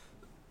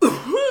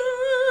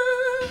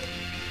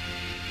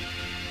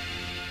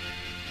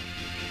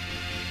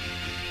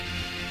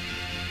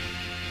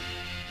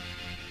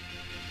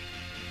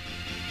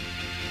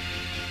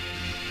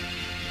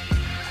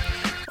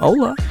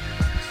Hola.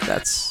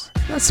 That's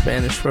not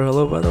Spanish for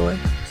hello, by the way.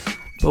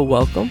 But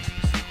welcome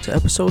to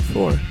episode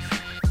 4 of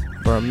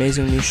our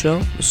amazing new show,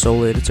 the So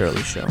Late It's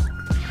Early Show.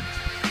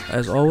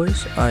 As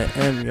always, I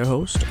am your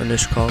host,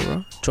 Anish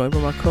Kalra, joined by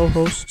my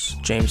co-hosts,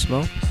 James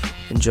Mo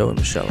and Joey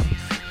Michelle.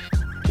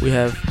 We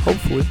have,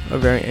 hopefully, a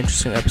very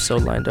interesting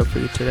episode lined up for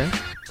you today.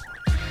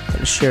 I'm going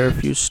to share a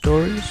few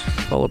stories,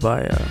 followed by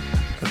a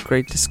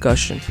great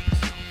discussion.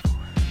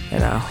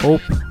 And I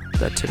hope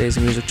that today's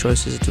music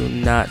choices do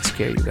not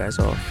scare you guys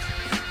off.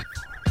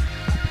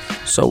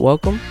 So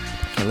welcome,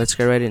 and let's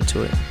get right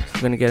into it.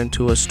 We're going to get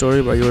into a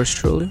story by yours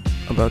truly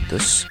about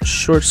this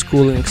short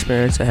schooling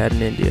experience I had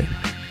in India.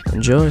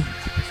 Enjoy.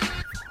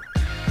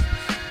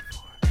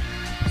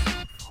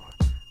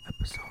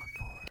 Episode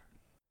 4.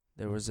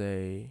 There was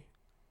a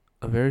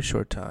very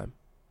short time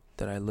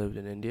that I lived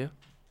in India,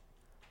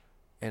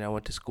 and I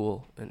went to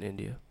school in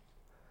India.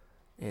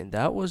 And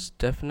that was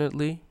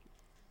definitely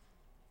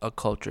a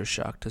culture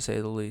shock, to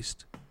say the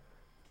least.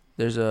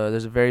 There's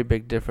a very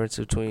big difference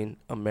between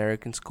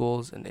American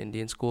schools and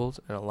Indian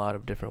schools in a lot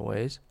of different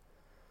ways.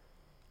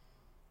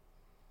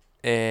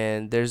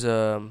 And there's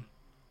a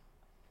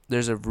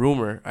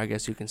rumor, I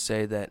guess you can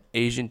say, that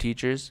Asian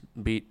teachers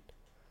beat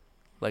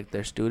like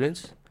their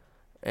students,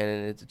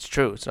 and it's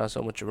true. It's not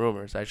so much a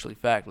rumor; it's actually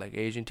fact. Like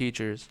Asian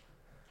teachers,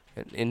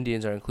 and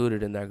Indians are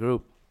included in that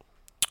group,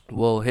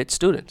 will hit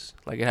students.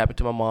 Like it happened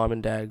to my mom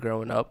and dad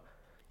growing up.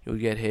 You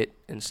would get hit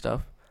and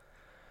stuff.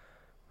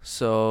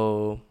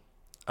 So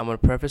I'm going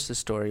to preface the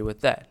story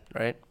with that,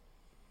 right?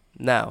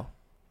 Now,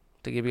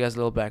 to give you guys a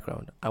little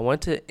background, I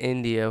went to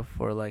India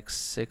for like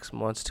 6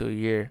 months to a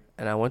year,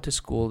 and I went to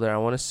school there. I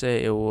want to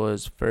say it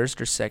was first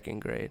or second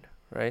grade,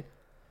 right?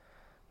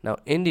 Now,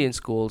 Indian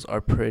schools are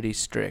pretty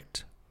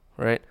strict,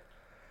 right?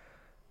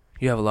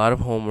 You have a lot of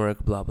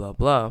homework, blah, blah,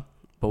 blah,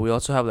 but we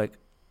also have like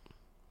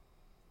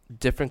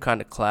different kind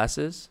of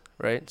classes,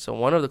 right? So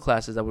one of the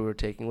classes that we were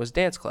taking was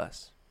dance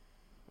class.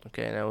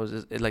 Okay,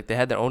 and like they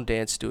had their own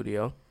dance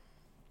studio.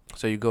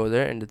 So you go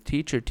there and the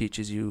teacher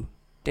teaches you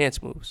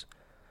dance moves.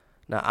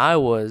 Now I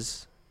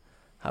was,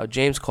 how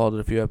James called it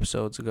a few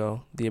episodes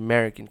ago, the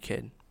American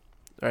kid,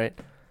 right?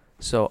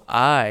 So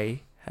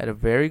I had a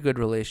very good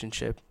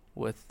relationship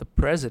with the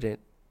principal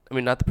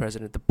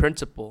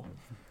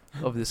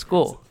of the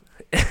school.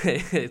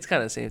 It's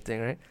kind of the same thing,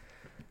 right?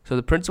 So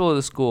the principal of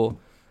the school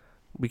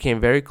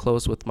became very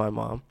close with my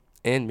mom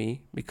and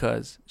me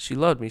because she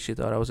loved me. She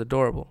thought I was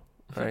adorable,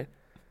 right?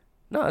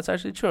 No, that's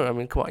actually true. I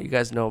mean, come on, you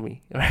guys know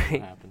me, right?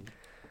 What happened?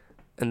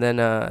 And then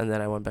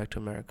I went back to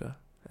America,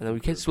 and then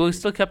we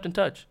still kept in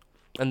touch.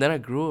 And then I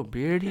grew a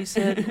beard. He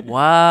said,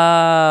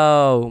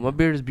 "Wow, my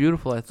beard is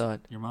beautiful." I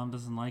thought. Your mom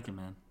doesn't like it,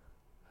 man.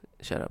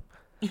 Shut up.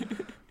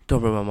 Don't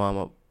bring my mom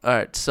up. All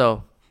right,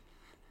 so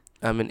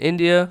I'm in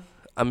India.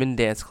 I'm in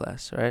dance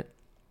class, right?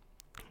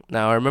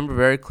 Now I remember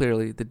very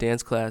clearly the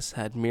dance class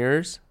had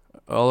mirrors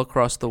all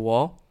across the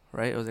wall,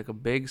 right? It was like a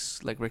big,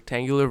 like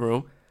rectangular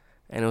room,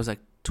 and it was like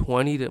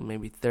 20 to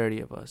maybe 30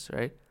 of us,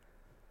 right?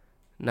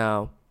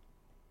 Now,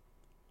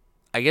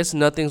 I guess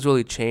nothing's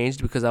really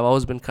changed because I've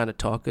always been kind of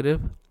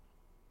talkative.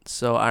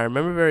 So I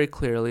remember very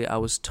clearly I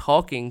was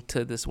talking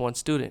to this one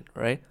student,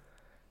 right?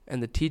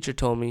 And the teacher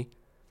told me,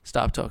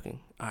 stop talking.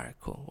 All right,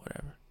 cool,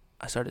 whatever.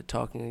 I started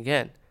talking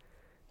again.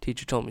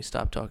 Teacher told me,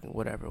 stop talking,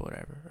 whatever,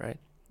 right?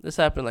 This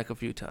happened like a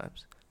few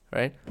times,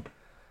 right?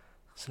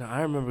 So now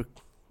I remember,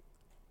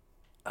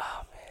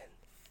 oh man,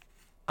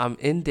 I'm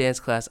in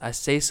dance class. I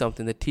say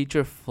something. The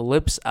teacher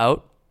flips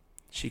out.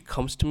 She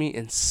comes to me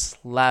and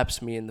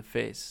slaps me in the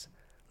face.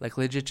 Like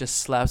legit just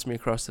slaps me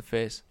across the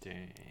face.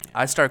 Damn.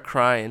 I start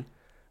crying,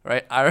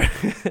 right? I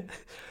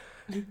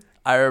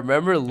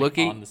remember Like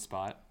looking. on the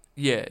spot.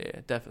 Yeah,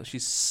 definitely.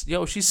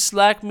 She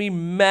slacked me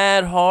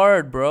mad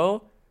hard,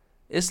 bro.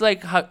 It's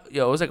like,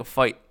 it was like a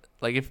fight.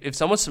 Like if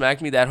someone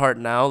smacked me that hard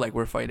now, like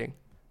we're fighting.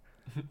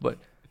 But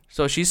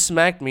so she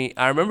smacked me.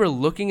 I remember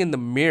looking in the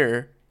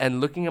mirror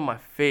and looking at my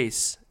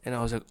face, and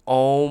I was like,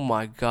 oh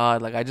my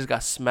God, like I just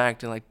got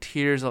smacked, and like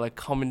tears are like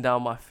coming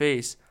down my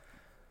face.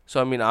 So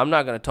I mean, I'm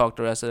not gonna talk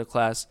the rest of the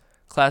class.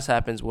 Class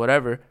happens,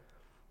 whatever.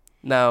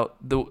 Now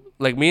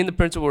me and the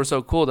principal were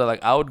so cool that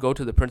like I would go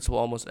to the principal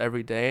almost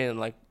every day and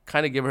like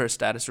kind of give her a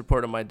status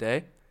report of my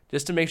day,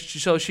 just to make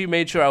sure. So she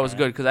made sure I was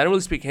good because I didn't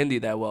really speak Hindi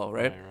that well,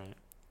 right? Right.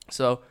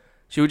 So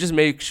she would just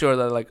make sure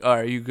that like,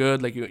 are you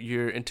good? Like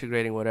you're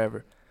integrating,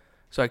 whatever.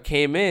 So I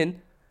came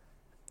in,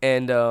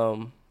 and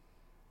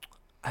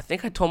I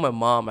think I told my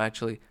mom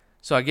actually.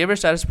 So I gave her a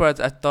status report.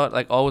 I thought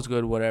like all was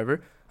good,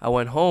 whatever. I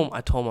went home. I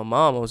told my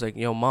mom. I was like,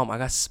 "Yo, mom, I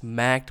got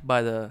smacked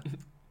by the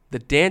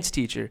dance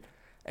teacher,"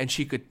 and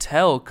she could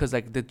tell because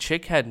like the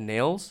chick had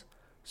nails.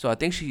 So I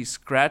think she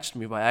scratched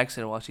me by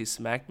accident while she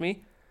smacked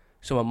me.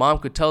 So my mom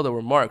could tell there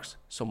were marks.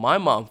 So my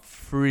mom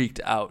freaked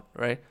out,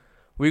 right?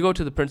 We go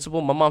to the principal.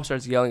 My mom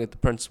starts yelling at the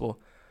principal.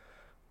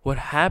 What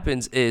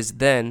happens is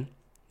then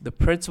the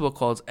principal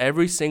calls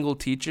every single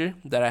teacher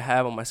that I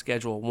have on my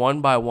schedule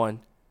one by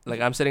one. Like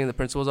I'm sitting in the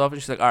principal's office.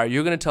 She's like, all right,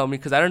 you're going to tell me,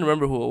 because I don't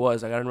remember who it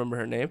was. Like I don't remember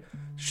her name.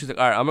 She's like,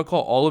 all right, I'm going to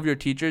call all of your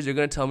teachers. You're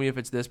going to tell me if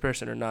it's this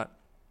person or not.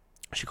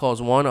 She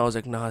calls one. I was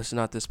like, nah, it's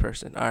not this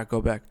person. All right,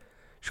 go back.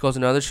 She calls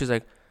another. She's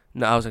like,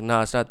 no. I was like,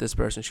 nah, it's not this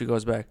person. She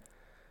goes back.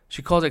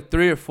 She calls like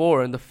 3 or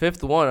 4, and the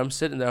 5th one, I'm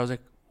sitting there. I was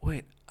like,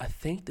 wait, I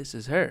think this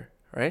is her,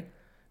 right?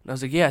 And I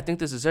was like, yeah, I think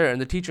this is her. And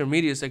the teacher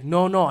immediately is like,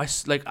 no,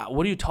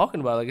 what are you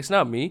talking about? Like, it's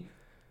not me.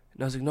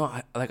 And I was like,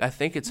 no, I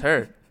think it's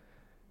her.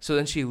 So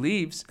then she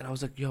leaves, and I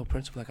was like, yo,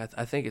 principal, like,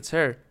 I think it's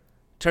her.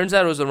 Turns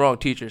out it was the wrong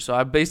teacher. So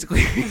I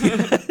basically,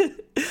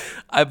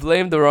 I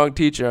blamed the wrong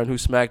teacher on who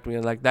smacked me.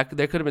 And like,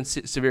 there could have been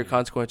severe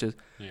consequences.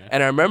 Yeah.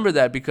 And I remember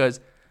that because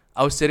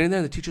I was sitting there,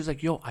 and the teacher's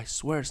like, yo, I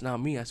swear it's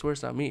not me. I swear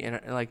it's not me. And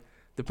like,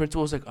 the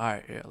principal was like, all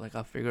right, yeah, like,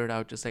 I'll figure it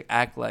out. Just like,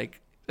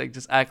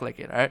 just act like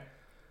it, all right?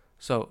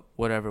 So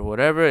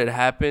whatever, it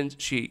happens.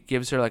 She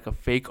gives her like a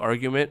fake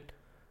argument.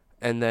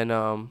 And then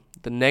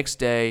the next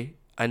day,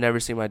 I never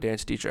see my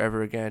dance teacher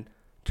ever again.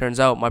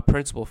 Turns out my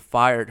principal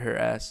fired her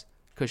ass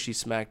because she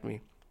smacked me.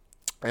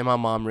 And my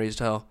mom raised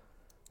hell.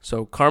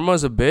 So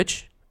karma's a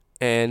bitch.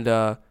 And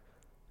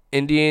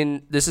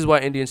this is why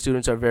Indian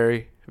students are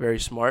very, very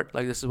smart.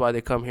 Like, this is why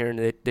they come here and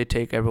they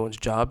take everyone's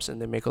jobs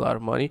and they make a lot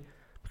of money.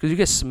 Because you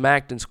get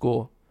smacked in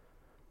school.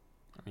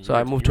 So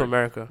I moved to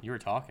America. You were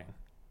talking.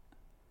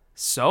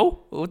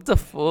 So?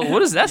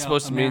 What is that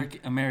supposed to mean?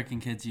 American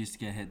kids used to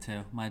get hit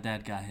too. My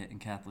dad got hit in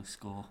Catholic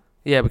school.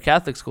 Yeah, but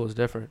Catholic school is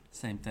different.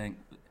 Same thing.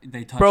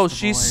 They touched Bro, the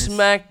she boys.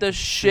 smacked the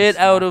shit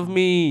out of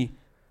me.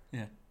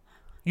 Yeah.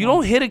 You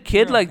don't hit a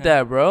kid like okay.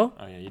 that, bro.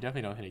 Oh, yeah, you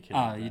definitely don't hit a kid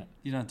like that.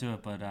 You don't do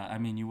it, but I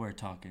mean, you were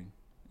talking,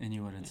 and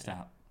you wouldn't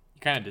stop.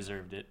 You kind of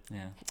deserved it.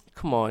 Yeah.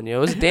 Come on,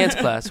 yo. It's dance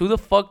class. Who the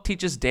fuck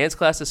teaches dance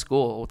class at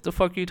school? What the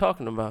fuck are you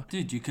talking about?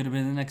 Dude, you could have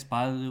been the next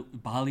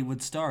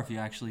Bollywood star if you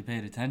actually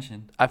paid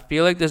attention. I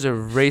feel like there's a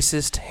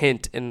racist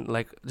hint in,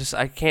 like, just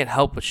I can't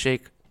help but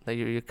shake. Like,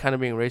 you're kind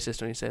of being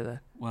racist when you say that.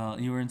 Well,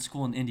 you were in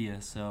school in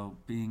India, so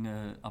being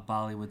a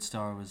Bollywood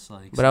star was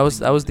like... But I was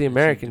the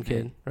American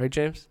kid, right,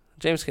 James?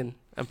 James can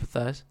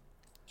empathize.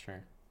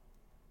 Sure.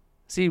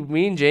 See,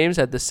 me and James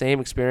had the same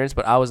experience,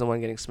 but I was the one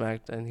getting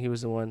smacked, and he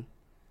was the one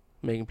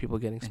making people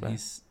getting And smacked.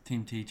 he's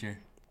team teacher.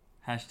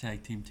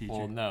 Hashtag team teacher.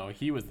 Well, no,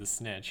 he was the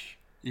snitch.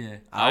 Yeah.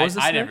 I was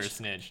the I never snitch?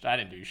 snitched. I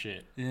didn't do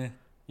shit. Yeah.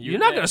 You're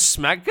not going to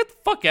smack? Get the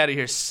fuck out of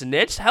here,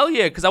 snitch. Hell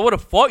yeah, because I would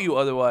have fought you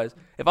otherwise.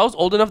 If I was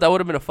old enough, that would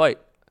have been a fight.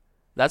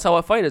 That's how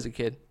I fight as a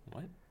kid.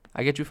 What?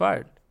 I get you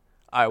fired.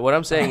 All right, what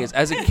I'm saying is,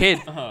 as a kid,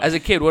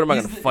 what am I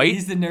going to fight?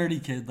 He's the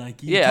nerdy kid.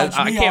 Like, you Yeah,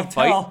 touch me, I can't I'll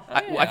fight. tell.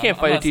 I can't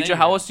fight a teacher.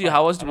 How else do you?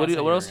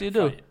 What else do you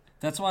do?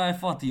 That's why I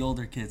fought the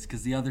older kids,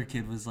 because the other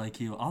kid was like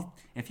you.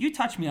 If you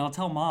touch me, I'll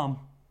tell mom.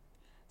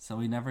 So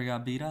we never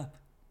got beat up.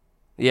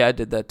 Yeah, I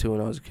did that too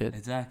when I was a kid.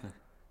 Exactly.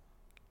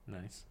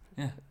 Nice.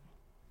 Yeah.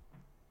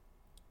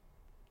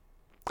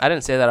 I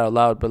didn't say that out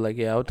loud, but like,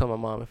 yeah, I would tell my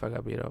mom if I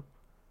got beat up.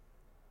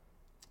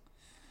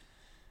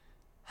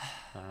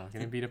 I don't know.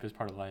 Getting beat up is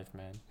part of life,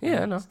 man.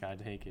 Yeah, I know. Just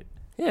gotta take it.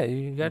 Yeah,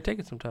 you gotta take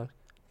it sometimes.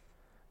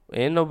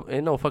 Ain't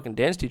no fucking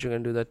dance teacher gonna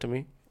do that to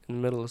me in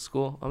the middle of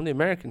school. I'm the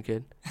American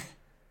kid.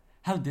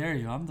 How dare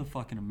you? I'm the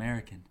fucking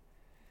American.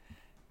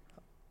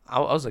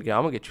 I was like, yeah,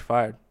 I'm gonna get you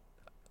fired.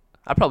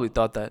 I probably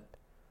thought that.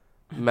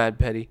 Mad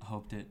petty. I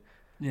hoped it.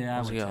 Yeah, I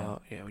was would like, too.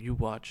 oh, yeah, you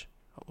watch.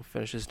 I'll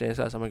finish this dance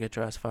class. I'm gonna get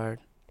your ass fired.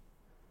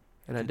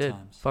 And I Good did.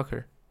 times. Fuck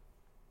her.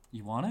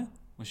 You want it?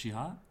 Was she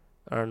hot?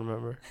 I don't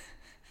remember.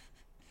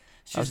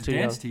 She was was a too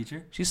dance young.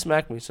 teacher. She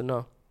smacked me, so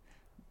no.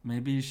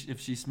 Maybe if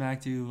she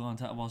smacked you on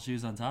top while she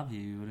was on top of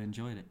you, you would have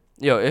enjoyed it.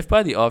 Yo, if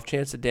by the off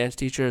chance the dance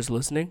teacher is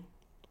listening,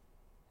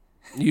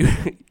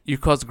 you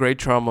caused great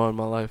trauma in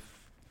my life.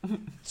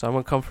 So I'm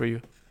gonna come for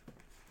you.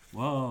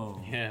 Whoa.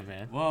 Yeah,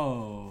 man.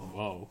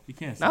 Whoa. You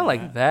can't say Not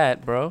like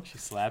that, bro. She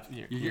slapped.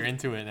 You're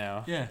into it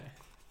now. Yeah.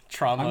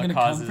 Trauma I'm gonna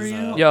causes. come for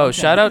you. Yo, Okay.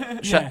 shout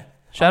out Yeah.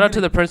 shout out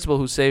to the principal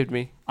who saved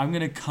me. I'm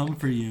gonna come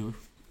for you.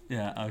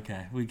 Yeah,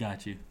 okay. We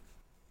got you.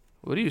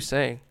 What are you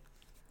saying?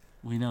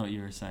 We know what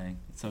you were saying.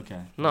 It's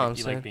okay. No, I'm you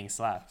saying like being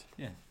slapped.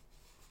 Yeah.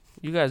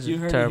 you guys You are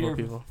heard it terrible here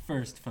people.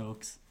 first,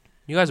 folks.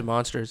 You guys are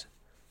monsters.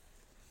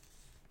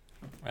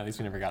 At least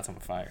we never got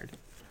someone fired.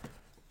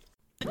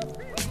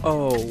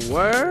 Oh,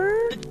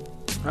 word?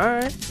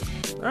 Alright.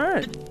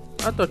 I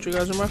thought you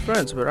guys were my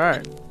friends, but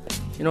alright.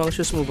 You know, let's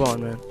just move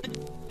on, man.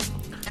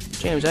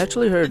 James, I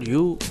actually heard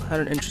you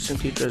had an interesting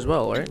teacher as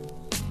well, right?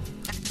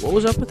 What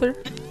was up with her?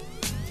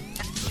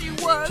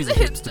 She's a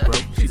hipster, bro.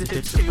 She's a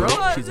hipster, bro.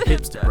 She's a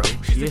hipster, bro.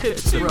 She's a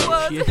hipster, bro.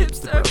 She's a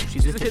hipster, bro.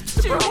 She's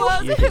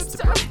a hipster, bro.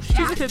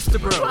 She's a hipster,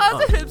 bro.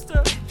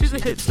 She's a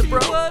hipster,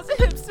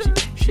 bro.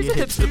 She's a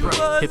hipster,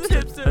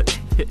 bro.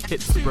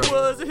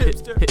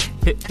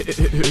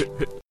 Hipster,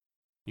 bro.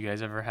 You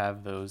guys ever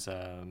have those,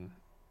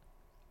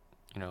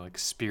 like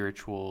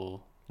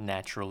spiritual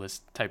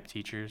naturalist type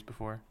teachers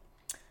before?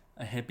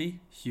 A hippie?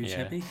 Huge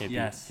hippie?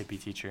 Yes.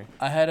 Hippie teacher.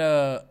 I had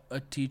a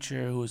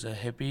teacher who was a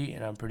hippie,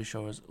 and I'm pretty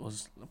sure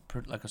was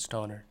like a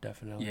stoner,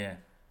 definitely. Yeah.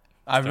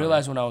 I Stoner.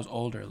 realized when I was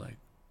older, like,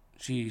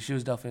 she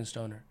was definitely a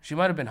stoner. She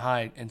might have been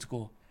high in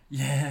school.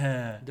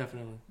 Yeah.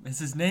 Definitely.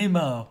 Mrs.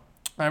 Nemo.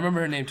 I remember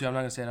her name, too. I'm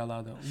not going to say it out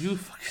loud, though. You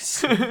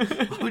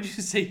fucking... Why would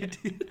you say it,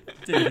 dude?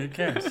 Dude, who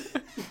cares?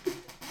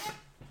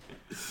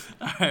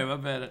 All right, my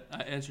bad.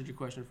 I answered your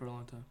question for a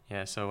long time.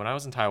 Yeah, so when I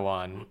was in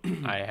Taiwan,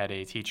 I had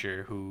a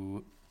teacher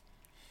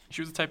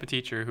she was the type of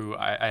teacher who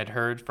I had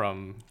heard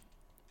from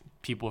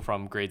people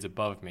from grades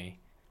above me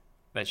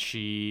that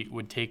she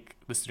would take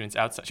the students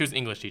outside. She was an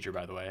English teacher,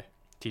 by the way,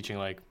 teaching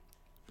like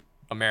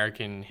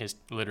American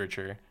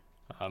literature,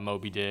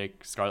 Moby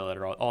Dick, Scarlet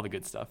Letter, all the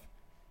good stuff.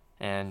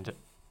 And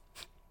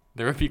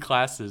there would be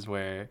classes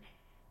where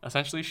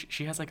essentially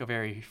she has like a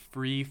very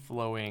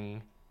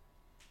free-flowing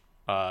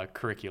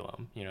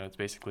curriculum. You know, it's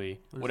basically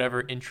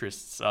whatever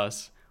interests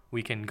us,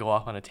 we can go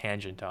off on a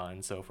tangent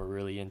on. So if we're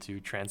really into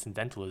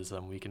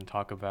transcendentalism, we can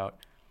talk about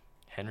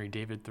Henry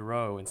David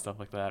Thoreau and stuff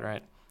like that,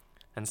 right?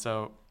 And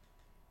so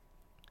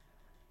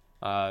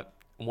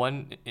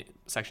one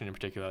section in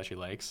particular that she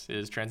likes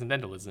is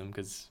transcendentalism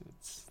because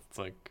it's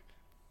like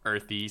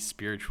earthy,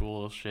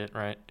 spiritual shit,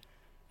 right?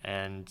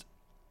 And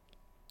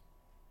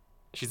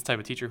she's the type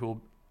of teacher who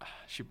will,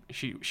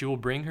 she will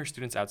bring her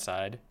students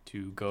outside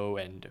to go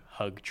and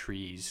hug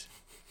trees,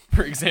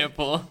 for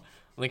example.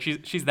 Like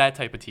she's that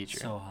type of teacher.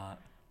 So hot.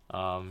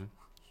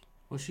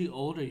 Was she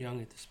old or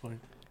young at this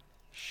point?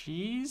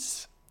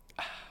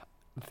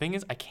 The thing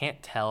is, I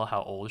can't tell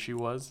how old she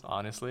was,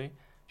 honestly.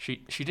 She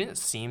didn't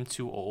seem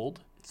too old.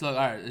 So, all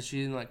right, is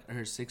she in like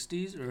her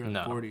 60s or her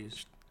No.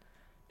 40s?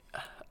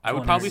 I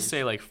would probably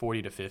say like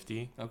 40 to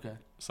 50, Okay.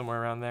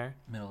 somewhere around there.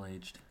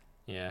 Middle-aged.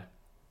 Yeah.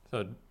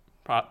 So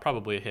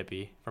probably a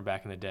hippie from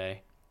back in the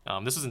day.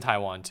 This was in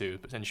Taiwan too,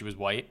 and she was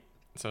white,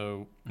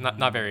 so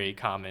not very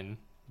common,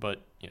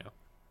 but you know,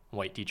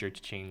 white teacher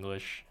teaching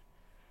English.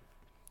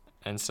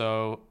 And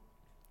so,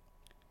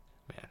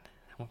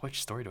 man,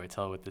 which story do I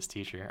tell with this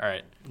teacher? All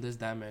right, There's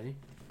that many.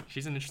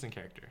 she's an interesting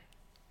character.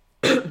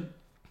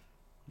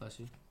 Bless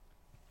you.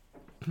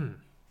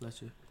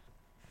 Bless you.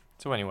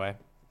 So anyway,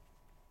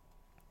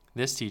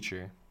 this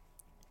teacher,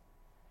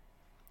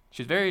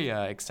 she's very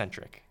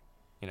eccentric.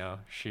 You know,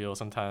 she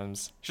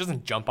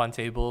doesn't jump on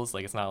tables.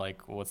 Like, it's not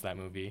like, what's that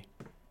movie?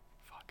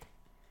 Fuck.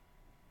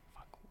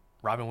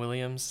 Robin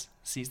Williams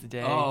Seize the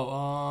Day.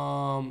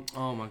 Oh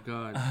my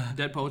God.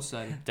 Dead Poets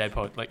Society. Dead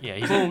Poet. Like, yeah,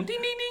 he's Boom,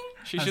 ding, ding,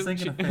 ding. I was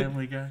thinking of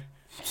Family Guy.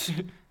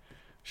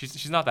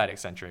 she's not that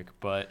eccentric,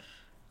 but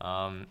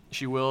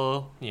she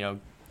will, you know,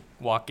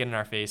 walk in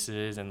our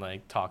faces and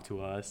like talk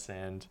to us.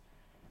 And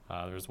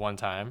there was one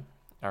time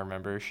I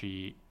remember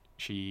she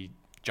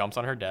jumps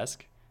on her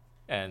desk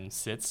and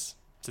sits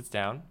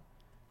down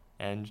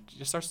and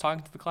just starts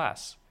talking to the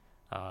class,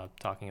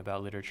 talking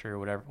about literature,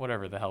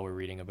 whatever the hell we're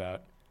reading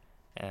about.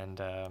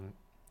 And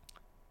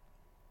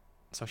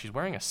so she's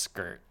wearing a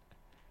skirt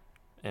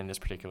in this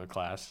particular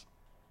class,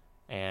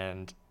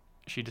 and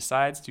she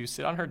decides to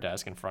sit on her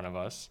desk in front of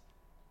us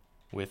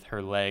with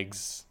her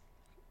legs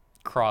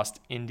crossed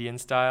Indian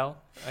style,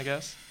 I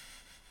guess.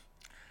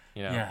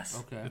 You know, Yes.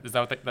 Okay. is that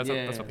what that's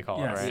what they call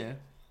Yes. it, right?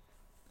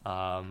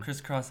 Yeah.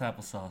 Crisscross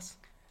applesauce.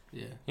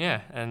 Yeah.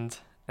 Yeah, and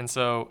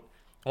so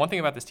one thing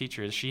about this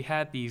teacher is she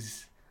had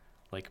these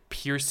like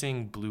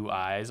piercing blue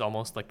eyes,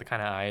 almost like the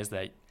kind of eyes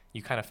that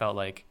you kind of felt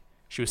like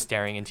she was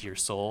staring into your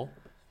soul.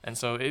 And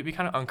so it'd be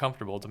kind of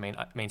uncomfortable to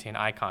maintain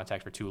eye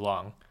contact for too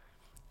long.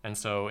 And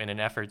so in an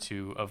effort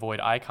to avoid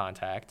eye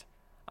contact,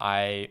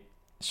 I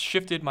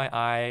shifted my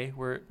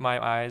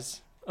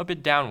eyes a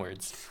bit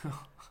downwards.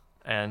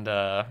 And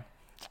I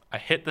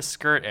hit the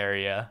skirt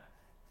area,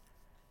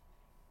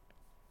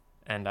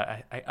 and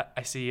I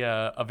see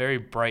a very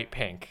bright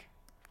pink.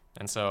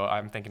 And so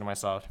I'm thinking to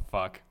myself,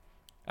 fuck,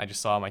 I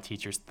just saw my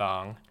teacher's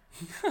thong.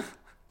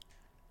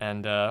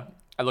 And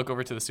I look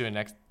over to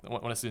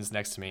one of the students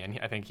next to me, and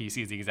I think he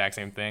sees the exact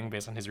same thing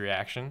based on his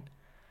reaction.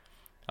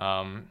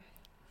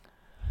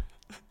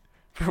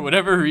 For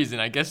whatever reason,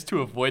 I guess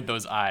to avoid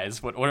those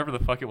eyes, whatever the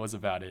fuck it was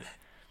about it,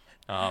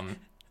 I'm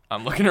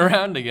looking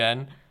around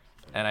again,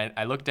 and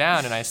I look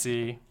down and I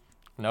see,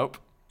 nope,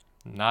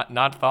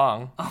 not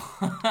thong.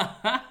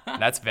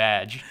 That's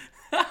vag.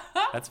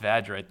 That's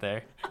vag right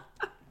there.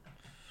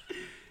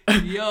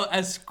 Yo,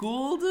 at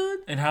school, dude?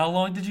 And how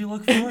long did you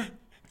look for?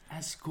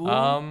 At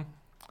school?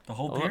 The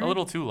whole period? A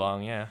little too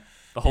long, yeah.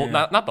 The whole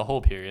Yeah. not the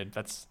whole period.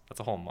 That's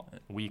a whole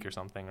week or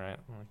something, right?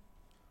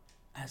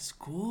 At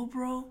school,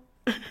 bro?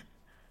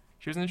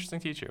 She was an interesting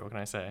teacher. What can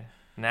I say?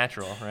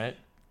 Natural, right?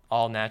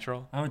 All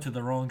natural. I went to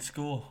the wrong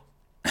school.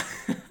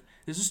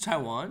 This is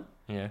Taiwan?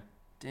 Yeah.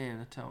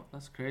 Damn,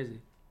 that's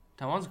crazy.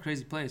 Taiwan's a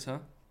crazy place, huh?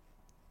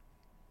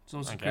 It's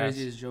almost I as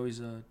crazy guess. as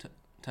Joey's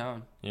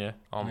town. Yeah.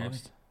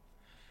 Almost.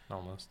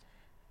 Almost.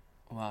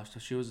 Wow, so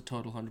she was a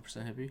total 100%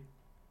 hippie?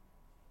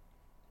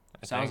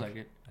 I Sounds think.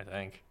 like it. I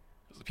think.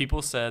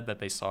 People said that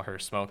they saw her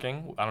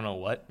smoking. I don't know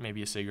what.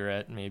 Maybe a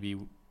cigarette. Maybe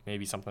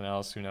something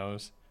else. Who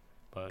knows?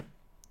 But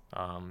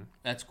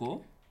At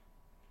school?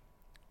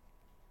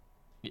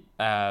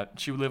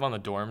 she would live on the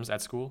dorms at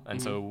school,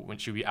 and so when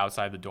she would be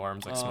outside the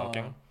dorms, like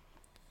smoking.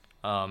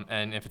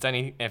 And if it's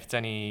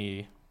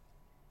any,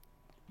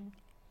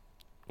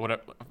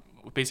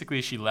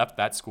 basically she left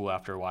that school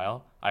after a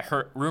while.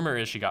 Rumor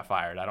is she got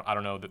fired. I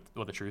don't know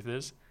what the truth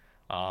is,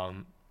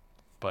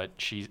 but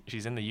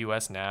she's in the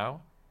U.S.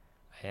 now,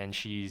 and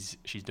she's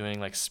doing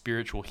like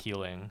spiritual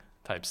healing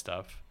type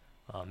stuff,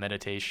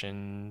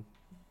 meditation,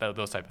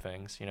 those type of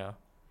things.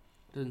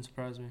 Doesn't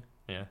surprise me.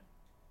 Yeah.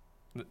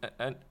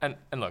 And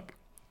look,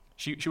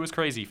 she was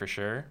crazy for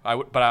sure.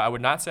 But I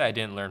would not say I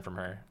didn't learn from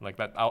her. Like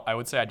that, I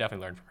would say I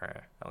definitely learned from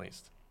her at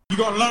least. You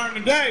gonna learn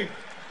today.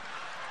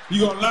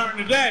 You gonna learn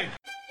today.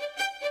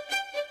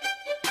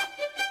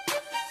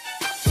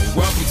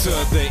 Welcome to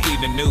the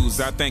evening news.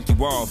 I thank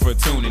you all for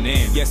tuning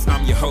in. Yes,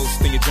 I'm your host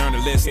and your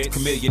journalist,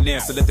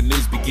 Chameleonaire, so let the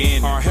news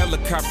begin. Our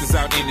helicopters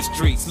out in the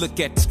streets. Look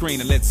at the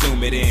screen and let's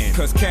zoom it in.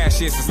 Cause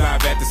Cassius is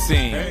live at the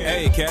scene.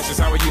 Hey, Cassius,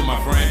 how are you,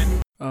 my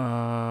friend?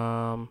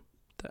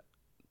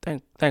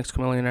 Thanks,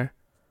 Chameleonaire.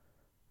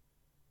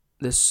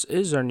 This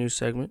is our news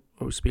segment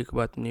where we speak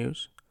about the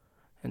news.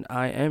 And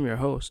I am your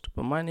host,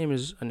 but my name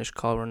is Anish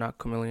Kalra, not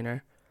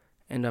Chameleonaire.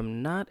 And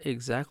I'm not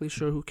exactly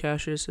sure who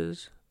Cassius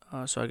is.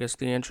 So I guess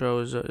the intro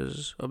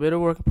is a bit of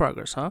work in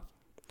progress, huh?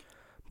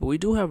 But we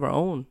do have our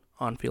own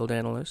on-field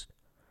analyst,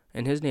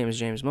 and his name is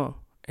James Moe.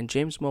 And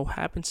James Moe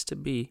happens to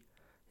be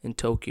in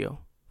Tokyo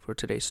for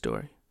today's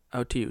story.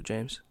 Out to you,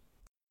 James.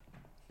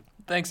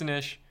 Thanks,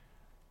 Anish.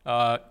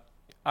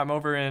 I'm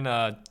over in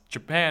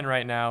Japan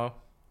right now,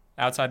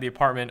 outside the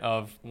apartment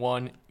of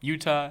one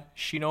Yuta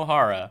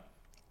Shinohara,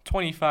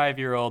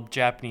 25-year-old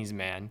Japanese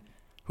man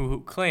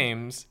who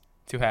claims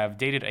to have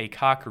dated a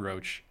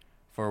cockroach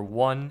for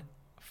 1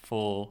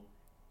 full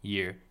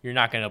year. You're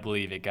not going to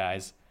believe it,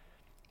 guys.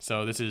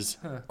 So this is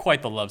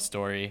quite the love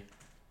story.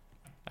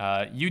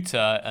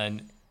 Yuta,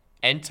 an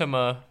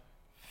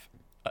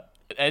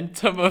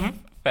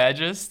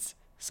entomophagist,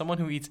 someone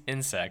who eats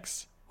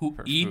insects. Who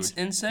eats food.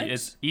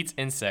 insects? He eats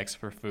insects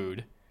for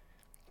food.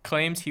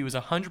 Claims he was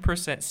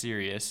 100%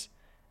 serious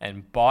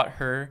and bought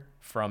her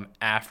from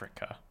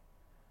Africa.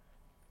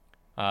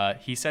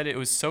 He said it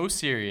was so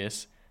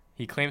serious,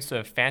 he claims to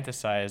have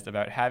fantasized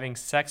about having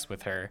sex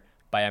with her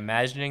by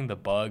imagining the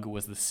bug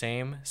was the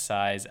same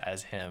size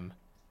as him.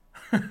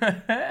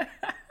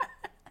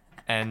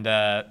 And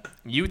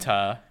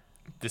Yuta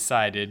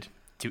decided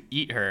to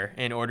eat her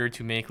in order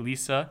to make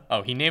Lisa...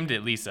 Oh, he named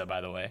it Lisa, by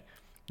the way.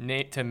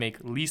 To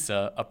make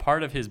Lisa a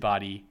part of his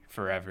body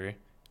forever,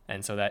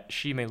 and so that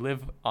she may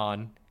live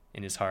on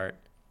in his heart,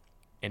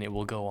 and it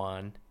will go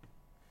on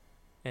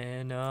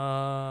and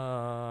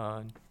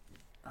on.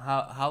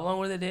 How long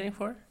were they dating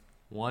for?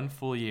 1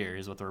 full year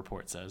is what the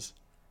report says.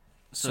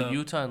 So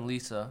Yuta and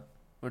Lisa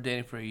were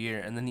dating for a year,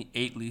 and then he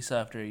ate Lisa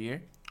after a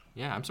year?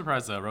 Yeah, I'm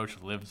surprised Roach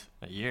lived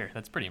a year.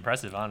 That's pretty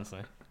impressive,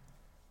 honestly.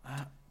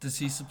 Does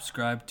he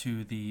subscribe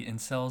to the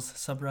incels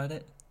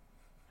subreddit?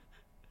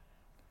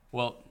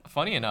 Well,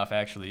 funny enough,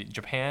 actually,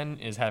 Japan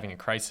is having a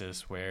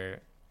crisis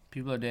where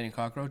People are dating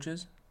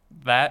cockroaches?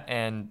 that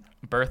and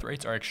birth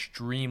rates are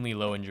extremely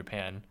low in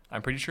Japan.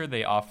 I'm pretty sure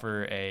they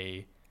offer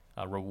a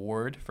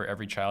reward for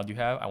every child you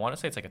have. I want to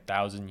say it's like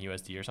 1,000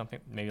 USD or something,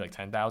 maybe like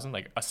 10,000,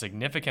 like a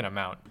significant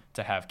amount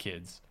to have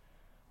kids.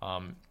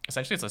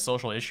 Essentially, it's a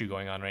social issue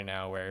going on right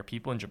now where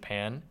people in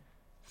Japan,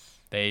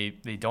 they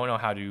don't know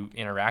how to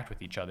interact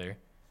with each other.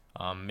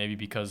 Maybe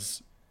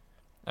because,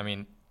 I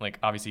mean, like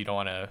obviously you don't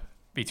want to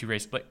be too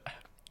racist, but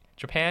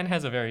Japan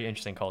has a very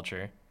interesting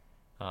culture.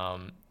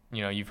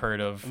 You've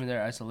heard of... I mean,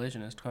 they're an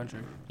isolationist country.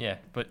 Yeah,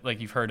 but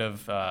like you've heard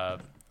of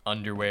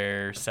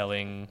underwear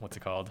selling, what's it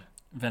called?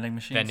 Vending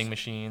machines. Vending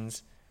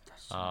machines.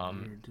 That's so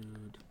weird,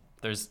 dude.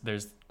 There's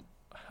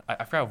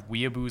I forgot if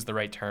weeaboo is the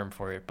right term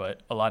for it, but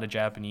a lot of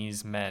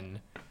Japanese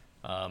men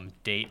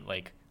date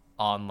like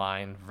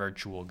online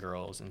virtual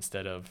girls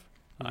instead of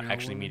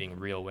actually women? meeting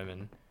real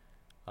women.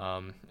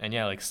 And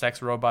yeah, like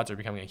sex robots are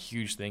becoming a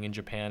huge thing in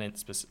Japan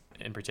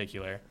in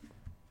particular.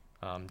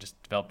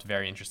 Just developed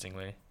very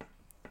interestingly.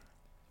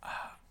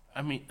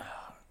 I mean,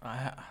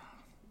 I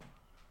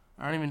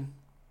don't even...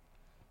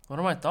 What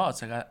are my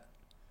thoughts?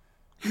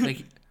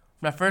 Like,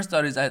 my first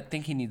thought is I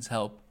think he needs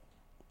help.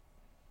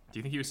 Do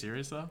you think he was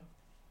serious though?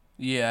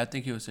 Yeah, I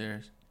think he was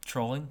serious.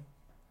 Trolling?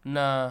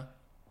 Nah,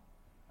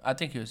 I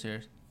think he was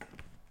serious.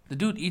 The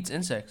dude eats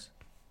insects.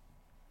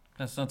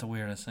 That's not the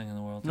weirdest thing in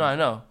the world. No, I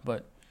know,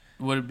 but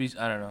would it be...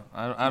 I don't know.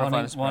 I don't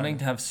find it Wanting surprising.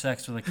 to have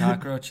sex with a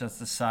cockroach that's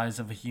the size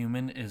of a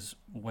human is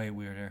way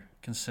weirder,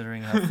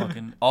 considering how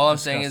fucking... All I'm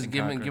saying is,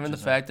 disgusting given the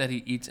cockroaches fact that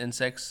he eats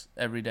insects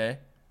every day,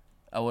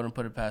 I wouldn't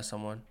put it past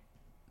someone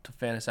to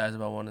fantasize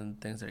about one of the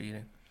things they're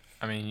eating.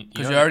 I mean,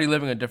 Because you're already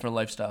living a different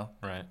lifestyle.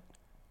 right.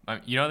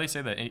 They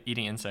say that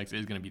eating insects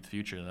is going to be the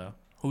future though.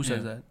 Who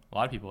says Yeah. that? A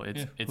lot of people.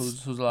 It's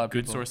Who's a lot of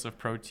good people? source of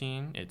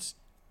protein. It's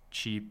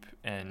cheap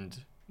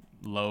and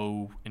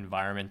low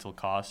environmental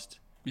cost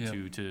Yeah.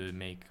 to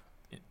make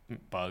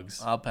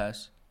bugs. I'll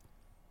pass.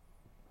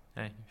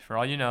 Hey, for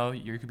all you know,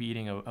 you could be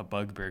eating a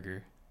bug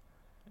burger.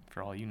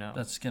 For all you know.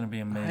 That's going to be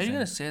amazing. How are you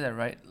gonna say that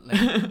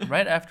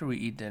right after we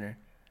eat dinner?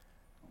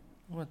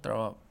 I'm gonna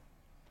throw up.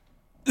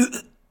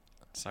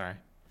 Sorry.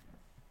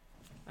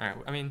 All right.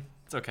 I mean,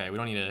 it's okay. We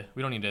don't need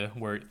to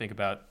think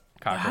about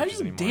cockroaches How do you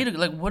anymore.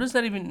 date what does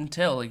that even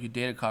entail? Like, you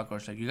date a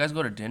cockroach? Like, you guys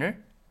go to dinner?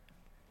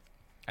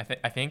 I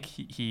think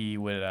he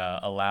would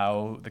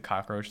allow the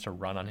cockroach to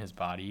run on his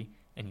body,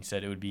 and he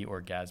said it would be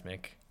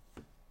orgasmic.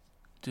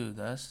 Dude,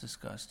 that's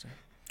disgusting.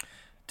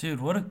 Dude,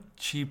 what a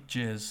cheap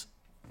jizz.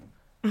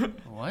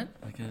 What?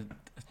 Like a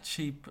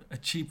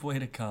cheap way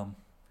to come.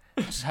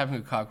 Just having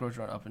a cockroach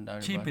run up and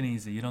down. Cheap and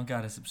easy. You don't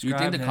gotta subscribe. You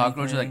think the to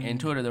cockroach was like anything.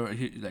 into it, or they were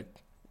like,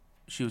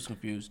 she was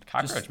confused?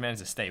 Cockroach managed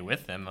to stay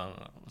with them.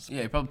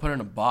 Yeah, he probably put her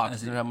in a box.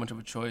 As Didn't have much of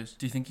a choice.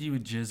 Do you think you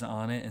would jizz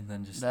on it and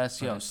then just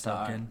That's let it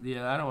soak in?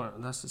 Yeah, I don't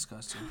want. That's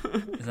disgusting.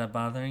 Is that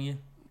bothering you?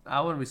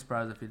 I wouldn't be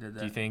surprised if he did that.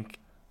 Do you think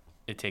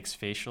it takes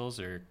facials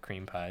or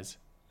cream pies?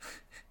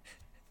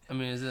 I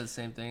mean, is it the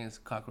same thing? Is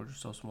cockroach are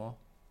so small?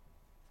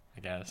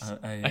 I guess.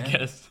 Yeah. I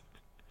guess.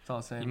 It's all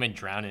the same. You might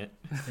drown it.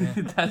 Yeah.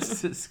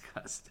 That's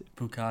disgusting.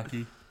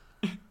 Bukkake.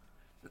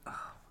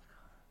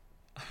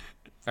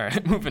 All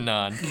right, moving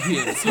on.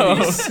 Yeah, So-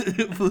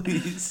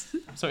 please.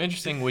 So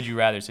interesting would you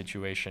rather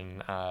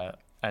situation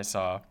I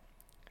saw.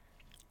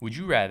 Would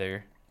you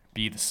rather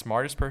be the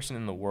smartest person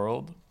in the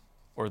world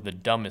or the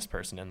dumbest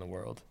person in the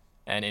world?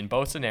 And in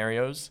both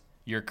scenarios,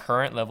 your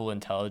current level of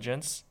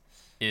intelligence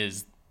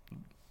is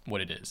what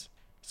it is.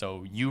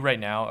 So you right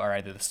now are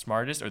either the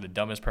smartest or the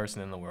dumbest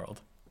person in the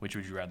world. Which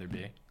would you rather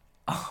be?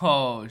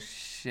 Oh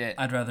shit.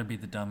 I'd rather be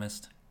the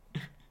dumbest.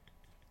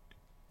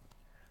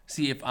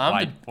 See, if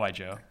I'm Why,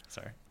 Joe?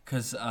 Sorry.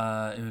 Because it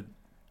would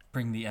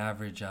bring the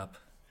average up.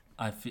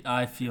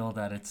 I feel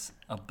that it's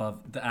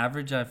above the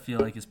average. I feel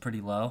like is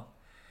pretty low,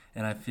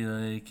 and I feel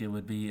like it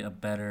would be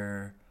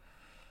better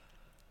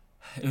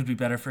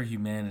for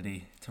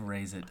humanity to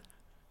raise it.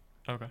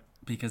 Okay.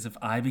 Because if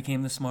I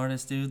became the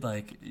smartest dude,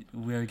 like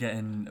we're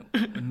getting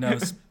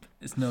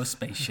it's no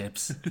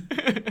spaceships.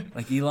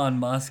 Like Elon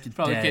Musk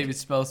probably dead. can't even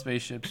spell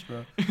spaceships,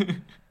 bro.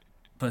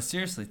 But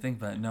seriously, think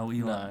about it. No,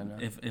 Elon. Nah, I know.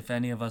 If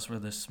any of us were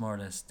the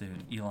smartest,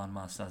 dude, Elon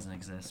Musk doesn't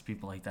exist.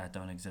 People like that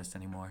don't exist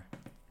anymore.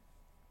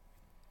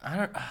 I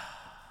don't.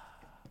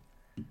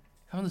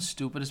 I'm the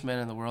stupidest man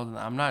in the world, and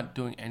I'm not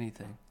doing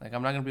anything. Like,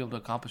 I'm not gonna be able to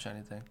accomplish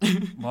anything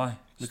Why?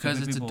 because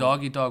Stupid it's people- a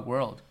dog eat dog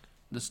world.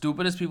 The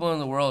stupidest people in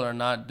the world are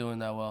not doing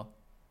that well.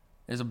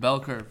 There's a bell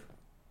curve,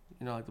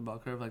 you know, like the bell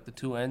curve, like the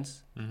two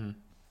ends. Mm-hmm.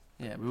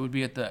 Yeah, we would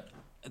be at the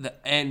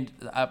end,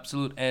 the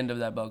absolute end of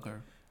that bell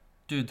curve.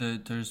 Dude,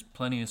 there's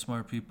plenty of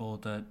smart people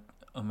that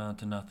amount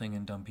to nothing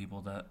and dumb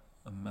people that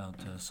amount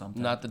to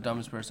something. Not the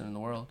dumbest person in the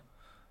world.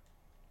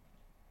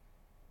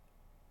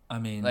 I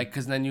mean, Like,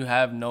 because then you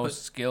have no But-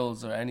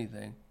 skills or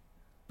anything.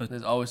 But-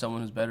 There's always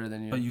someone who's better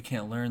than you. but you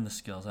can't learn the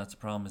skills. That's the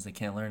problem. Is they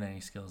can't learn any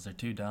skills. They're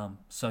too dumb.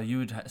 So you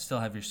would still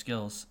have your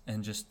skills,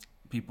 and just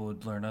people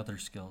would learn other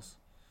skills.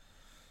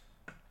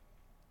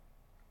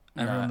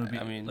 Everyone Nah, would be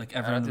I mean, like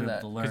I don't everyone do would be that.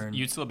 able to Because learn.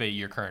 you'd still be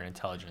your current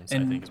intelligence, I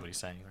And- think is what he's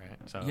saying, right?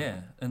 So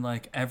Yeah, and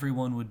like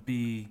everyone would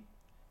be.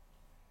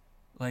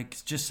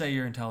 Like, just say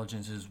your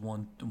intelligence is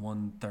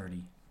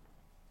 130,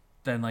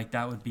 then like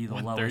that would be the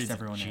 130 lowest is a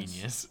everyone is.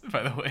 genius,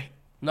 by the way.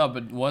 No,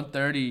 but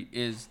 130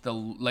 is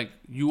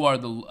you are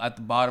at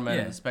the bottom end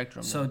Yeah. of the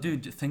spectrum. So,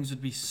 dude, things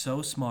would be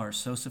so smart,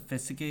 so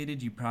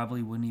sophisticated, you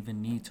probably wouldn't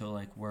even need to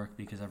like work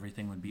because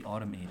everything would be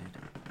automated.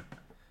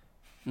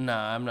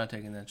 Nah, I'm not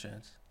taking that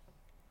chance.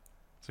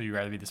 So you'd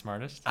rather be the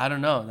smartest? I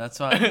don't know. That's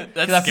why. That's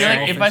 'cause I feel scary.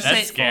 like if I That's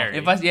say, scary.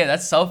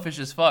 that's selfish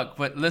as fuck.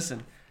 But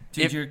listen,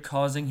 Dude, If- you're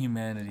causing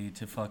humanity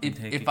to fucking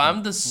take. if a I'm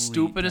the complete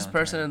stupidest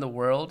person downturn. in the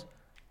world,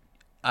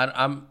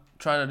 I'm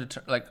trying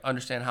to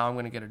understand how I'm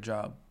gonna get a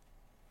job.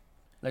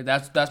 Like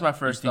that's my You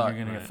first think thought.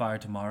 you're gonna get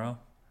fired tomorrow?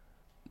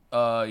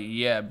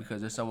 Yeah,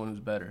 because there's someone who's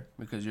better.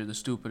 Because you're the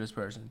stupidest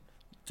person.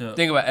 To,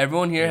 Think about it,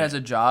 everyone here Yeah. has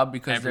a job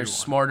because they're Everyone.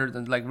 smarter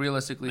than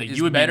realistically. Like, is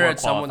you would be better more at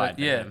someone qualified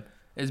that than him.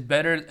 is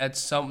better at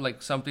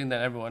something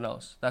than everyone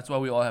else. That's why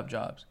we all have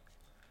jobs.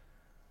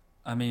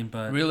 I mean,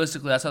 but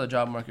Realistically, that's how the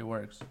job market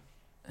works.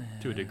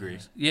 To a degree.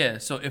 Yeah,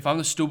 so if I'm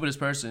the stupidest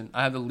person,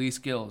 I have the least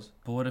skills.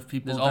 but what if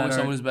people? There's that always are-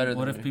 someone who's better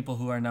What than if me. people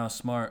who are now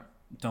smart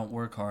don't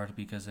work hard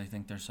because they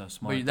think they're so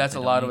smart? But that that's they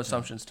a don't lot of need to?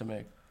 assumptions to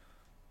make.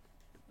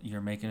 You're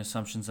making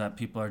assumptions that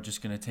people are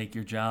just gonna take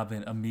your job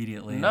and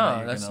immediately. and that No,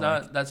 you're that's gonna,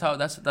 not. like- That's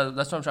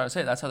what I'm trying to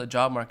say. That's how the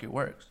job market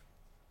works.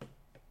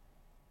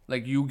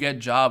 Like you get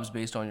jobs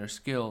based on your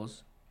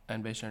skills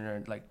and based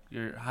on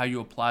your how you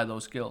apply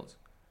those skills.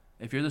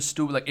 If you're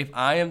if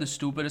I am the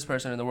stupidest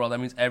person in the world, that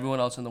means everyone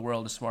else in the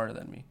world is smarter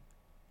than me.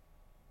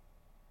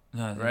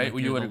 No, I think, Right? like, You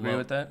you're would the agree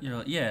with that?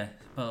 You're yeah,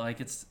 but like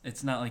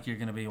it's not like you're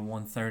gonna be a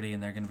 130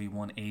 and they're gonna be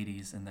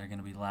 180s and they're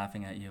gonna be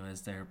laughing at you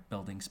as they're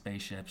building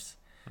spaceships.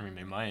 I mean,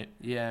 they might.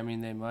 Yeah, I mean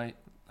they might.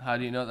 How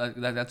do you know that?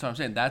 That's what I'm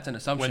saying. That's an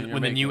assumption.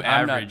 When the you're new making.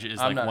 I'm not- average is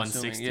I'm like not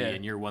 160 assuming, yeah.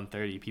 and you're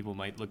 130, people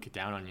might look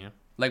down on you.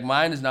 Like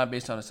mine is not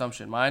based on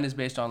assumption. Mine is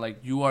based on like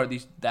you are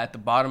at the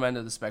bottom end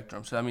of the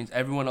spectrum. So that means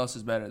everyone else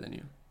is better than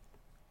you.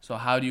 So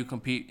how do you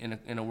compete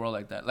in a world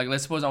like that? Like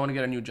let's suppose I want to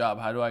get a new job.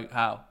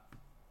 How?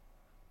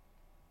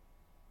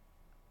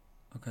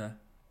 Okay.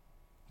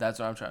 That's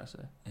what I'm trying to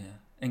say. Yeah,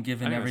 and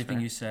given I think that's everything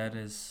fair. you said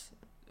is,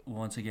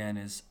 once again,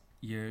 is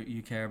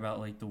you care about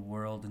like the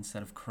world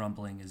instead of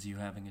crumbling. Is you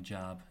having a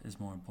job is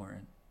more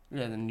important.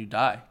 Yeah, then you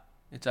die.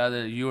 It's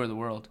either you or the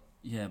world.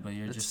 Yeah, but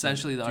you're That's just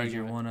essentially the dude,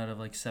 argument. You're one out of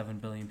like 7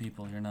 billion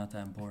people. You're not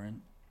that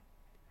important.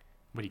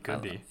 But he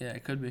could be. Yeah,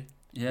 it could be.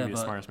 Yeah, He'd be the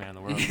but smartest man in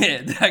the world.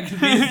 Yeah, that could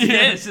be.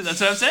 Yes, that's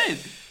what I'm saying.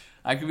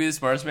 I could be the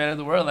smartest man in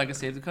the world. And I can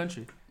save the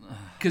country.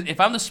 Because if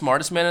I'm the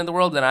smartest man in the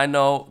world, then I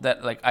know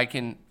that like I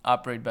can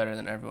operate better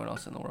than everyone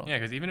else in the world. Yeah,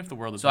 because even if the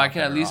world is So not I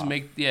can at better least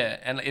off,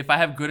 and if I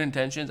have good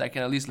intentions, I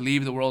can at least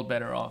leave the world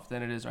better off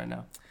than it is right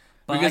now.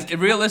 But Because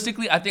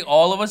realistically, I think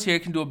all of us here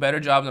can do a better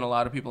job than a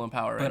lot of people in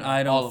power right But now.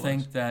 I All don't of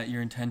think us. that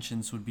your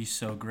intentions would be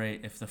so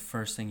great if the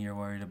first thing you're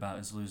worried about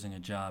is losing a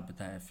job. But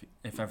that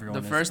if everyone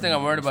The is first thing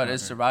I'm worried about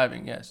is smarter.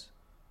 surviving. Yes,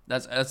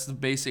 that's the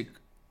basic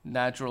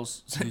natural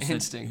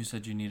instinct. Who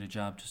said you need a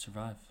job to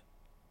survive?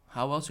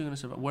 How else are you gonna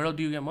survive? Where else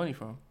do you get money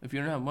from? If you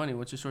don't have money,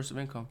 what's your source of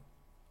income?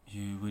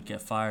 You would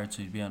get fired,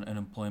 so you'd be on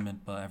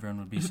unemployment. But everyone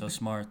would be so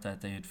smart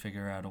that they'd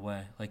figure out a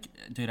way. Like,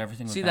 dude,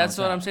 everything would See, balance that's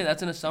what out. I'm saying.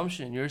 That's an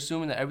assumption. You're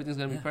assuming that everything's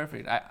gonna be Yeah.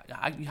 perfect. How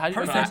do you make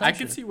Perfect. that I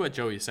assumption? can see what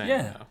Joey's saying.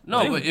 Yeah. though.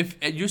 No, Dude. but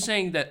if you're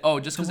saying that, just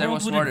The because world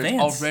everyone's would smarter is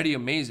advance. already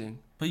amazing,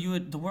 But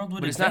the world would.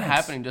 but it's not advance.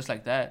 happening just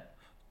like that.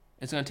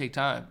 It's gonna take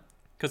time.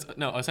 Because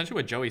no, essentially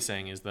what Joey's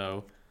saying is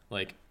though,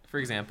 like for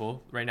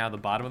example, right now the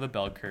bottom of the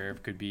bell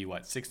curve could be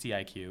 60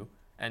 IQ,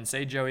 and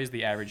say Joey's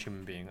the average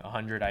human being,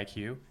 100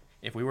 IQ.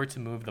 If we were to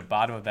move the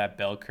bottom of that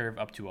bell curve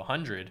up to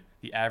 100,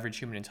 the average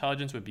human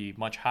intelligence would be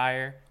much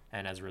higher,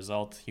 and as a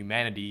result,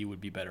 humanity would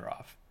be better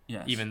off.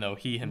 Yes. Even though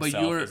he himself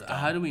But is dumb.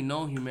 how do we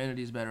know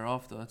humanity is better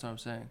off though? That's what I'm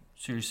saying.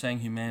 So you're saying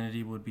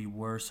humanity would be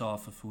worse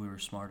off if we were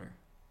smarter.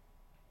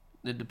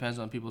 It depends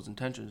on people's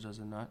intentions, does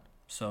it not?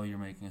 So you're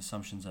making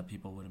assumptions that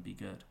people wouldn't be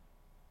good.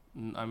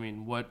 I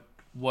mean,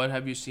 what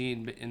have you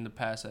seen in the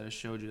past that has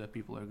showed you that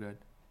people are good?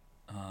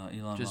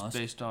 Elon Just Musk.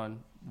 based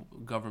on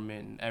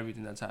government and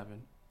everything that's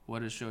happened.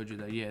 What has showed you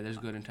that there's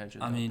good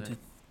intentions? I out mean, there?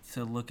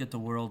 to look at the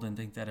world and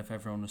think that if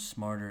everyone was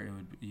smarter,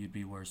 you'd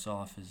be worse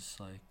off is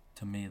like,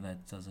 to me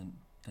that doesn't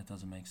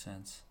make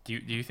sense. Do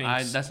you think?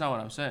 That's not what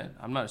I'm saying.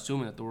 I'm not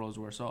assuming that the world is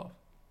worse off.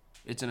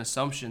 It's an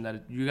assumption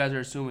that you guys are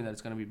assuming that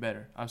it's gonna be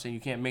better. I'm saying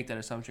you can't make that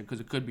assumption because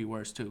it could be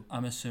worse too.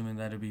 I'm assuming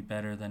that it'd be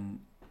better than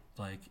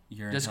like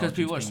your. Just because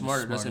people are intelligence being the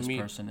smarter doesn't smartest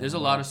mean person in there's a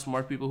the lot world. of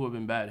smart people who have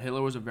been bad.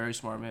 Hitler was a very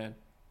smart man.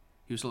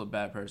 He was still a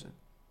bad person.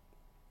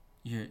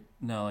 You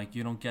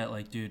don't get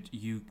like, dude.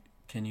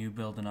 Can you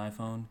build an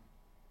iPhone?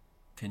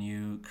 Can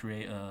you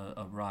create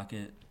a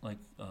rocket like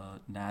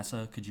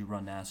NASA? Could you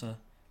run NASA?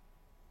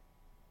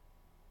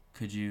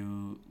 Could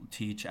you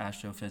teach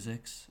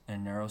astrophysics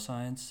and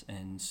neuroscience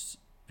and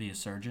be a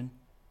surgeon?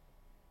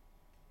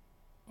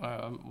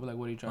 Like,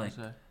 what are you trying to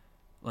say?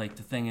 Like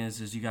the thing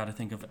is you got to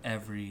think of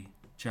every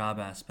job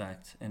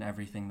aspect and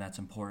everything that's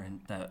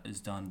important that is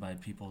done by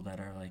people that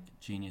are like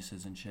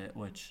geniuses and shit.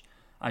 Which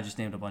I just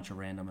named a bunch of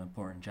random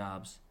important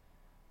jobs,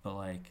 but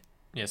like.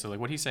 Yeah, so like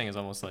what he's saying is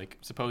almost like,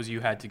 suppose you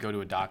had to go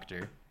to a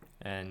doctor,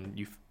 and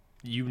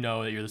you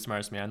know that you're the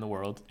smartest man in the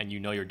world, and you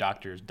know your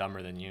doctor is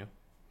dumber than you.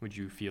 Would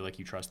you feel like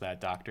you trust that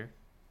doctor?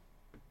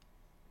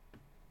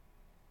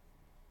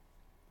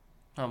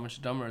 How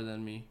much dumber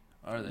than me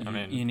are they? I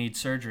mean- You need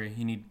surgery.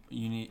 You need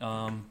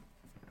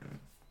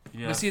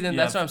But see, then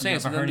that's what I'm saying.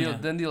 So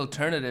then the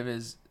alternative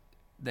is,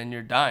 then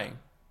you're dying.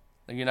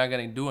 Like, you're not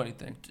going to do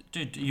anything.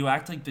 dude, you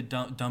act like the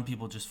dumb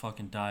people just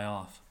fucking die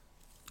off.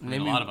 I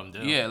mean, a lot of them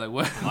do. Yeah, like,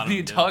 what A lot are of you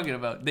them do. talking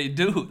about? They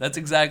do. That's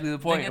exactly the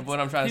point of what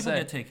I'm trying to say.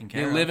 People get taken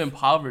care They of. live in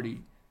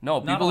poverty. No,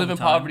 Not people all live the in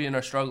time. poverty and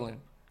are struggling.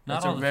 Not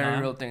That's all a the very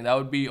time. real thing. That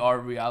would be our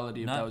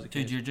reality if that was the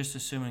case. Dude, you're just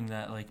assuming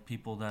that like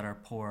people that are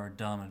poor are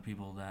dumb and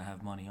people that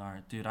have money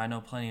aren't. Dude, I know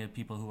plenty of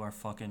people who are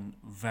fucking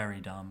very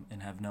dumb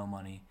and have no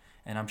money,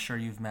 and I'm sure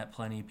you've met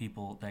plenty of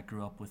people that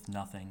grew up with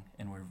nothing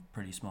and were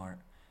pretty smart.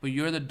 But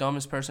you're the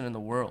dumbest person in the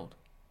world.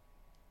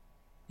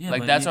 Yeah,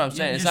 Like, but that's what I'm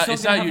saying. It's not. still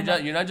It's gonna not. have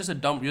enough- You're not just a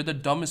dumb. You're the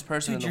dumbest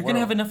person Dude, in you're the gonna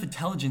world. have enough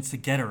intelligence to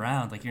get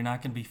around. Like you're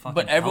not gonna be fucking.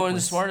 But everyone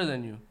helpless. is smarter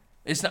than you.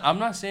 It's not. I'm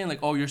not saying like,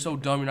 oh, you're so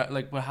dumb. You're not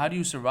like. But how do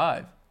you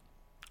survive?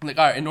 Like,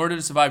 all right, in order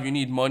to survive, you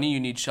need money, you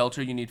need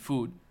shelter, you need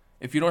food.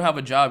 If you don't have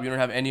a job, you don't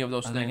have any of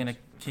those Are things. they gonna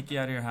kick you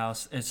out of your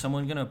house? Is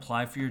someone gonna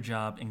apply for your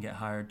job and get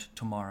hired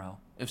tomorrow?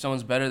 If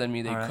someone's better than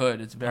me, they All right.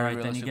 could. It's All very right, then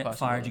realistic. you get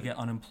fired, you possibility. get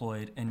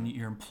unemployed, and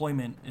your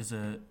employment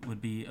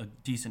would be a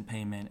decent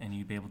payment, and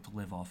you'd be able to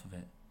live off of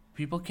it.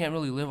 People can't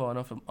really live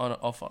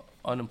off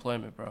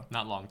unemployment, bro.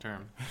 Not long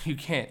term. You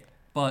can't.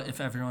 But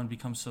if everyone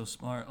becomes so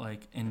smart,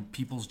 like, and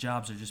people's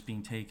jobs are just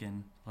being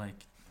taken,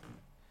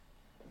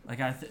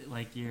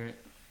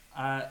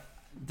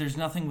 there's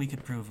nothing we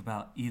could prove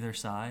about either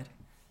side.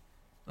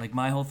 Like,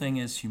 my whole thing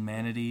is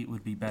humanity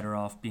would be better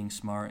off being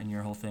smart, and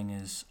your whole thing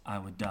is I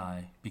would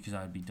die because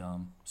I would be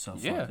dumb. So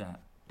Yeah. fuck that.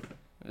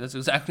 That's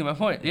exactly my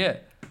point. Yeah.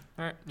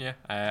 All right, yeah.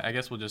 I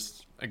guess we'll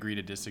just agree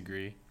to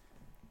disagree.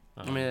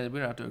 I mean, we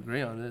don't have to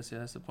agree on this. Yeah,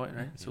 that's the point,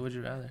 right? So would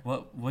you rather?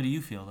 What do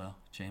you feel though,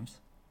 James?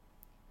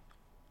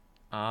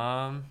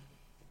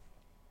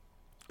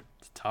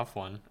 It's a tough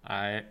one.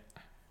 I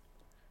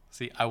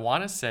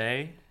want to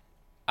say,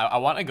 I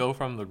want to go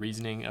from the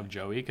reasoning of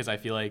Joey because I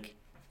feel like,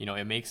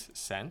 it makes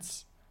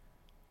sense.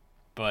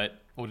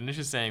 But what Anish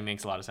is saying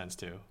makes a lot of sense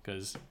too,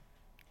 because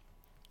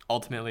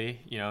ultimately,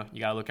 you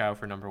gotta look out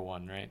for number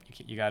one, right?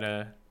 You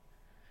gotta,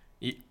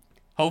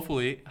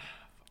 hopefully,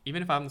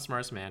 even if I'm the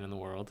smartest man in the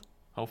world,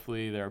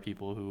 hopefully there are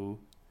people who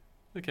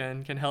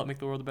can help make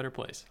the world a better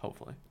place.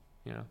 Hopefully,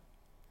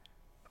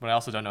 but I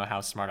also don't know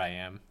how smart I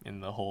am in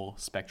the whole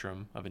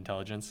spectrum of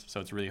intelligence. So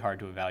it's really hard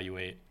to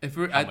evaluate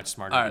how much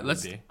smarter all right, people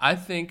would be. I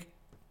think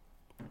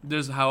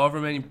there's however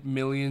many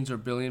millions or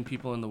billion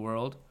people in the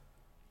world.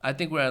 I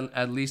think we're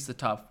at least the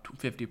top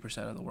 50%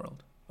 of the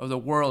world, of the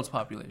world's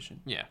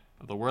population. Yeah,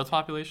 of the world's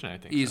population, I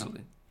think Easily.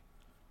 So.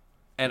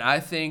 And I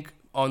think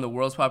on the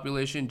world's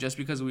population, just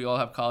because we all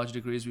have college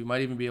degrees, we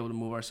might even be able to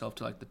move ourselves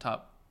to like the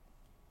top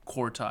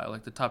quartile,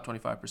 like the top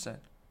 25%.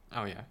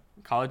 Oh yeah,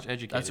 college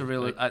educated. That's a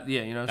real, like,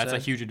 yeah, you know what I'm that's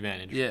saying? a huge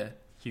advantage. Yeah.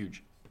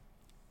 Huge.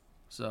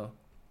 So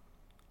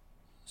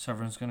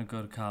everyone's gonna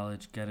go to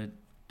college, get a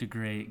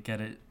degree,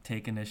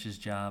 take Anish's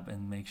job,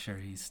 and make sure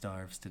he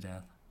starves to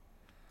death.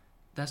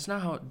 that's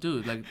not how,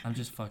 dude, like, I'm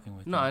just fucking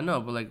with no, you. I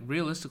know, but like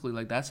realistically,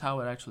 like that's how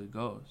it actually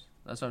goes.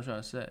 That's what I'm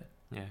trying to say.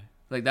 Yeah.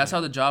 Like that's how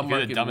the job If you're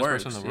the market dumbest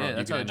works. person in the world, Yeah, you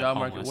that's could how the end job up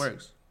market homeless.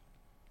 works.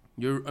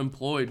 You're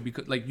employed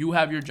because, like, you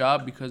have your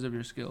job because of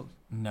your skills.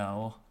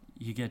 No,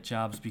 you get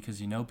jobs because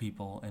you know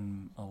people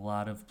in a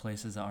lot of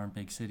places that aren't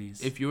big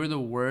cities. If you were the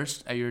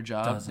worst at your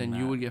job, Doesn't then you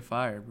matter. would get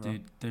fired, bro.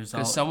 Dude, there's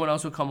Because someone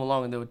else would come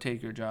along and they would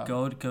take your job.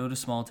 go to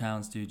small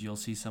towns, dude. You'll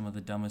see some of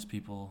the dumbest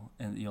people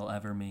you'll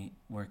ever meet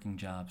working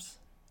jobs.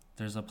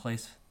 There's a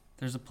place.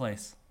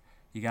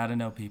 You got to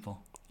know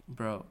people.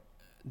 Bro,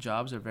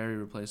 jobs are very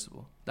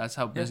replaceable. That's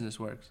how business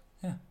works.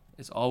 Yeah.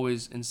 It's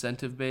always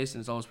incentive based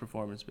and it's always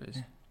performance based.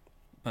 Yeah.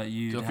 But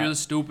you, So if you're the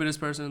stupidest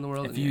person in the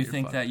world, if then you you're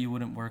think fucked. that you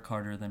wouldn't work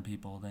harder than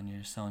people, then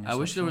you're selling yourself I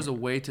wish there was a short.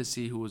 way to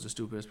see who was the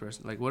stupidest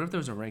person. Like, what if there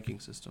was a ranking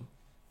system?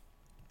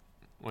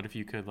 What if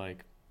you could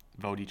like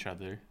vote each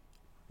other?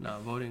 No,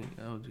 voting,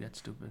 that would get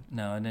stupid.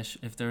 No,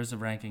 if there was a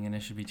ranking,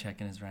 Anish should be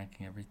checking his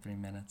ranking every 3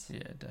 minutes. Yeah,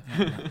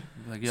 definitely.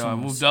 Like, yo, I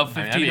Some- moved up I mean,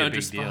 that'd be a 1,500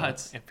 big deal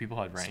spots. if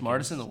people had rankings.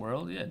 Smartest in the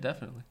world? Yeah,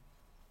 definitely.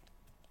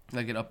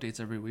 Like, it updates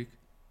every week.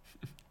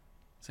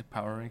 It's like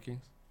power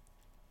rankings.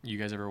 You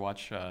guys ever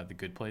watch The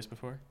Good Place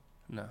before?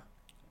 No.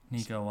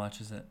 Nico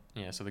watches it.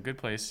 Yeah, so The Good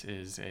Place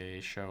is a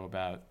show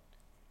about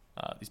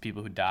these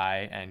people who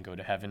die and go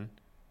to heaven.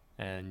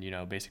 And, you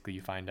know, basically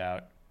you find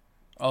out.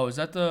 Oh, is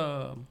that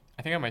the...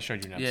 I think I might show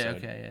you an episode. Yeah,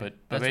 okay, yeah. But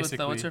That's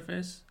basically. what's her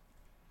face?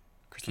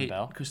 Kristen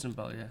Bell? Kristen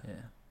Bell, yeah. Yeah.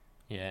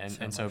 Yeah, So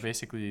and so much.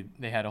 basically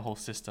they had a whole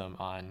system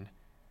on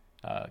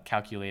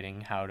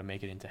calculating how to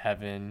make it into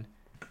heaven,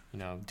 you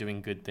know,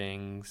 doing good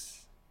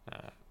things. I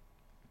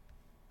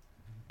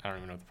don't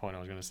even know what the point I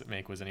was going to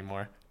make was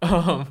anymore.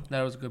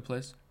 That was a good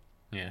place.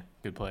 Yeah,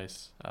 Good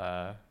Place.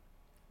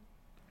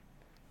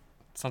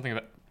 Something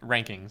about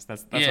rankings.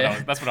 That's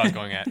Yeah. what I was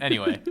going at.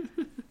 Anyway,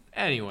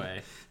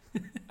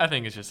 I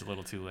think it's just a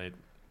little too late.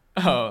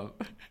 All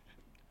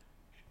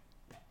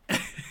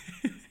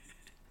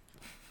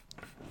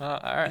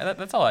right,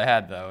 that's all I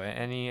had though.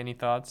 Any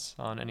thoughts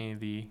on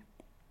anything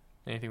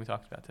we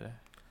talked about today?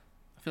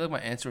 I feel like my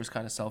answer was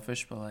kind of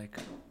selfish, but, like,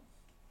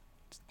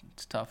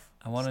 it's tough.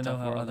 I want to It's a know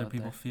tough how world other out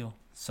people there. feel.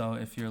 So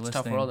if you're It's a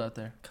tough listening, world out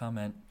there.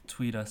 comment,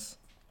 tweet us.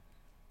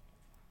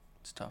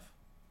 It's tough.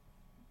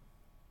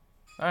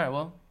 All right,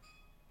 well,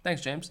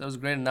 thanks, James. That was a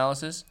great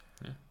analysis.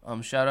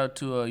 Yeah. Shout out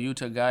to a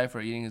Utah guy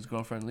for eating his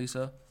girlfriend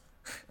Lisa.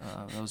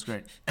 That was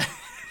great.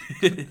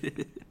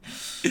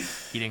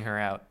 Eating her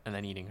out and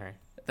then eating her.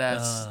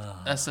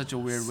 That's such a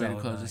weird way to so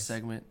close this nice.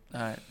 segment.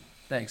 All right,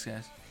 thanks,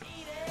 guys.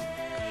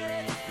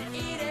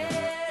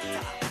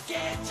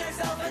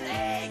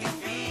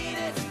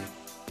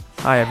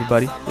 Hi,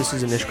 everybody. This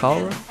is Anish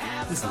Kalra.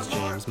 This is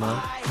James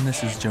Munn. And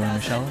this is Joey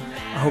Michelle.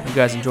 I hope you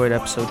guys enjoyed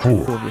episode 2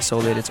 of the So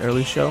Late It's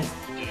Early show.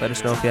 Let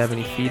us know if you have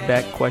any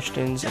feedback,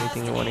 questions,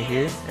 anything you want to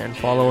hear, and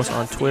follow us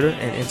on Twitter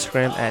and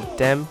Instagram at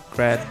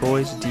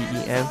DemGradBoys,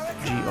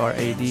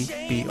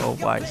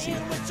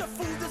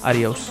 DemGradBoys.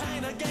 Adios.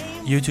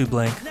 YouTube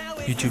link,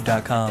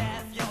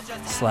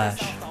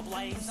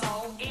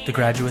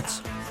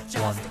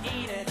 youtube.com/thegraduates1.